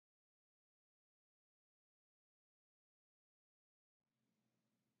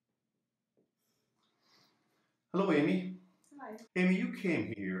Hello, Amy. Hi. Amy, you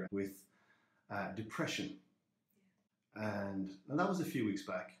came here with depression, and that was a few weeks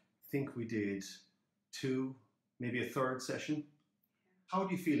back. I think we did two, maybe a third session. How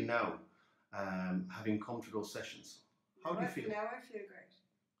do you feel now, having come to those sessions? How do you feel? Now I feel great.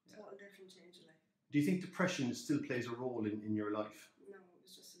 Total different change of life. Do you think depression still plays a role in your life? No, it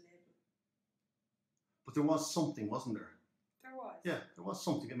was just a label. But there was something, wasn't there? There was. Yeah, there was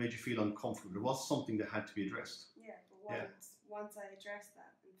something that made you feel uncomfortable. There was something that had to be addressed. Yeah, but once I addressed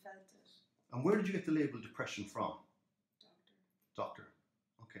that and felt it. And where did you get the label depression from? Doctor. Doctor.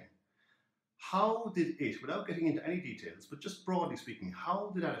 Okay. How did it, without getting into any details, but just broadly speaking,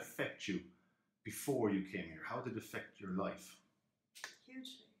 how did that affect you before you came here? How did it affect your life?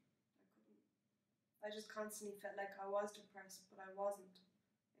 Hugely. I just constantly felt like I was depressed, but I wasn't.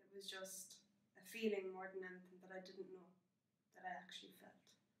 It was just a feeling more than anything that I didn't know that I actually felt.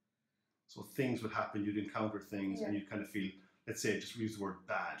 So things would happen, you'd encounter things, and you'd kind of feel, let's say, just use the word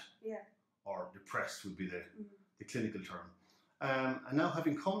bad. Yeah. Or depressed would be the clinical term. And now,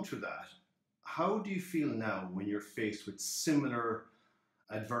 having come through that, how do you feel now when you're faced with similar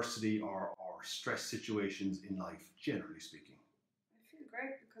adversity or stress situations in life, generally speaking? I feel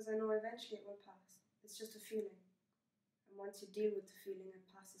great because I know eventually it will pass. It's just a feeling. And once you deal with the feeling, it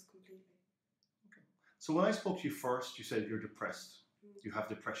passes completely. Okay. So when I spoke to you first, you said you're depressed. You have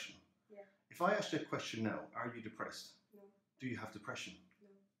depression. Yeah. If I asked you a question now, are you depressed? No. Do you have depression? No.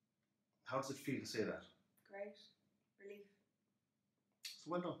 How does it feel to say that? Great. Relief.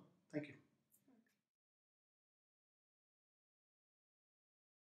 So well done. Thank you.